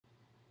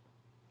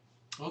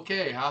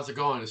Okay, how's it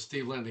going? It's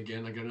Steve Lind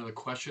again. I got another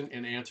question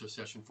and answer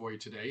session for you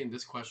today. And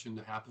this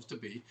question happens to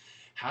be,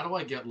 how do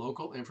I get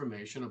local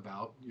information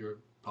about your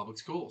public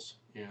schools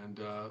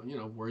and,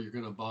 where you're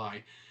going to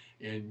buy,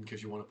 and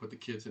because you want to put the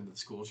kids into the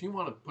schools, you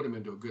want to put them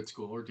into a good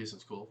school or a decent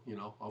school.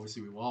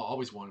 Obviously we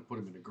always want to put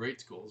them into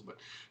great schools, but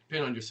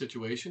depending on your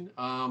situation,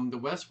 the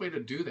best way to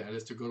do that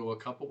is to go to a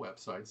couple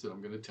websites that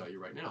I'm going to tell you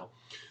right now.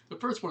 The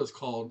first one is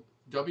called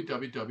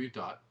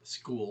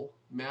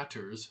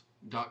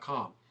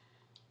www.schoolmatters.com.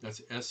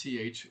 That's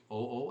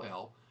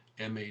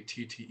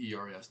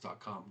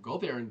SCHOOLMATTERS.com. Go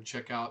there and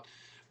check out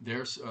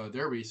their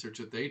research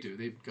that they do.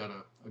 They've got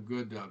a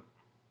good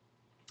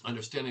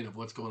understanding of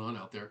what's going on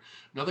out there.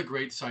 Another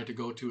great site to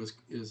go to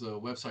is a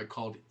website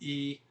called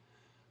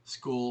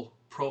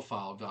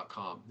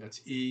eSchoolProfile.com. That's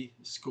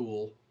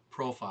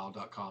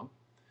eSchoolProfile.com.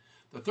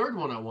 The third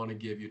one I want to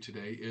give you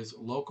today is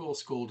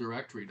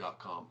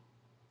LocalSchoolDirectory.com.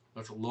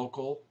 That's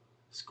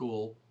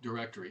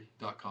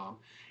localschooldirectory.com.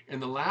 And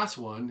the last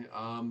one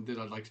that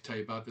I'd like to tell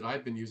you about that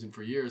I've been using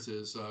for years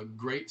is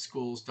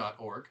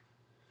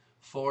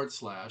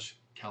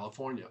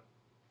greatschools.org/California.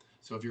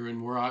 So if you're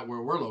in where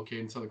we're located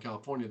in Southern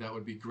California, that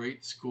would be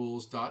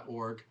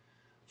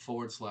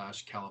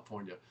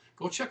greatschools.org/California.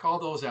 Go check all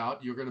those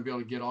out. You're going to be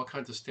able to get all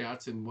kinds of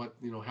stats and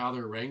how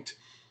they're ranked.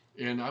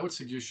 And I would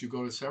suggest you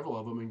go to several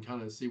of them and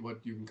kind of see what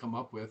you can come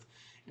up with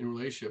in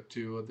relationship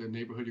to the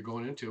neighborhood you're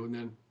going into. And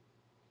then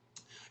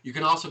you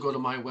can also go to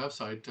my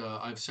website.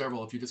 I have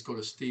several. If you just go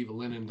to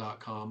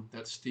stevelinnin.com,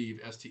 that's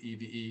Steve,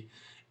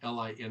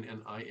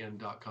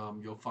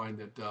 STEVELINNIN.com, you'll find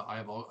that I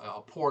have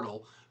a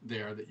portal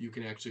there that you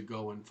can actually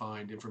go and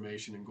find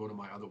information and go to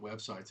my other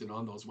websites. And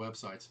on those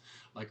websites,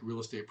 like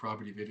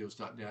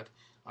realestatepropertyvideos.net,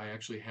 I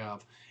actually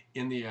have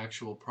in the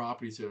actual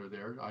properties that are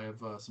there, I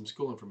have some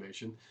school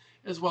information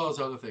as well as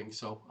other things.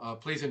 So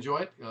please enjoy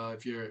it.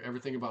 If you're ever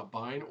thinking about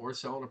buying or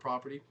selling a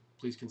property,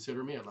 please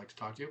consider me. I'd like to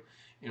talk to you,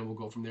 and we'll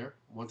go from there.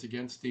 Once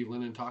again, Steve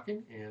Linnon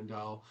talking, and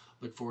I'll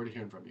look forward to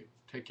hearing from you.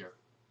 Take care.